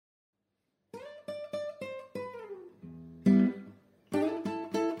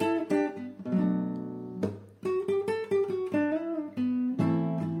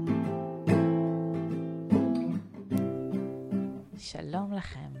שלום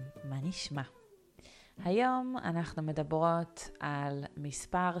לכם, מה נשמע? היום אנחנו מדברות על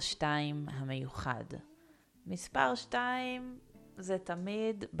מספר 2 המיוחד. מספר 2 זה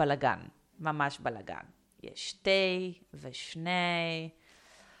תמיד בלגן, ממש בלגן. יש שתי ושני.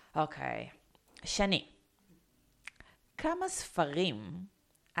 אוקיי, שני. כמה ספרים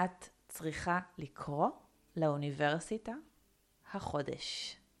את צריכה לקרוא לאוניברסיטה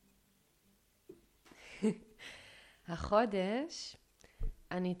החודש? החודש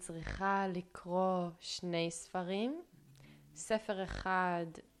אני צריכה לקרוא 2 ספרים, ספר אחד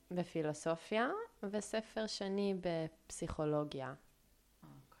בפילוסופיה וספר שני בפסיכולוגיה.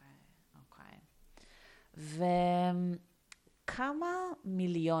 אוקיי. וכמה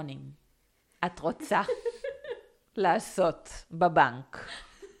מיליונים את רוצה לעשות בבנק?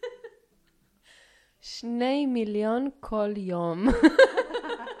 2 מיליון כל יום.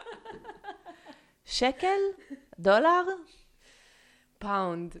 שקל? דולר?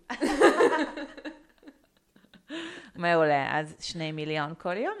 פאונד. מעולה, אז 2 מיליון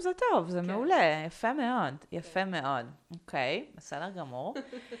כל יום זה טוב, זה מעולה, יפה מאוד, יפה מאוד. אוקיי, בסדר גמור.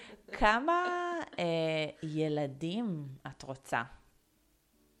 כמה ילדים את רוצה?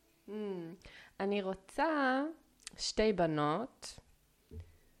 אני רוצה 2 בנות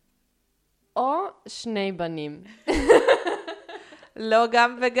או 2 בנים. לא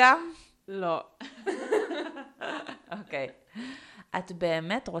גם וגם? לא. אוקיי. את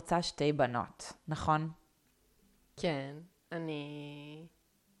באמת רוצה 2 בנות, נכון? כן,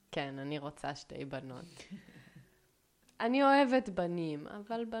 אני רוצה 2 בנות. אני אוהבת בנים,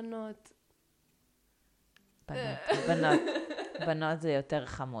 אבל בנות... בנות זה יותר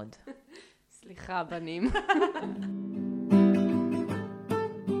חמוד. סליחה, בנים.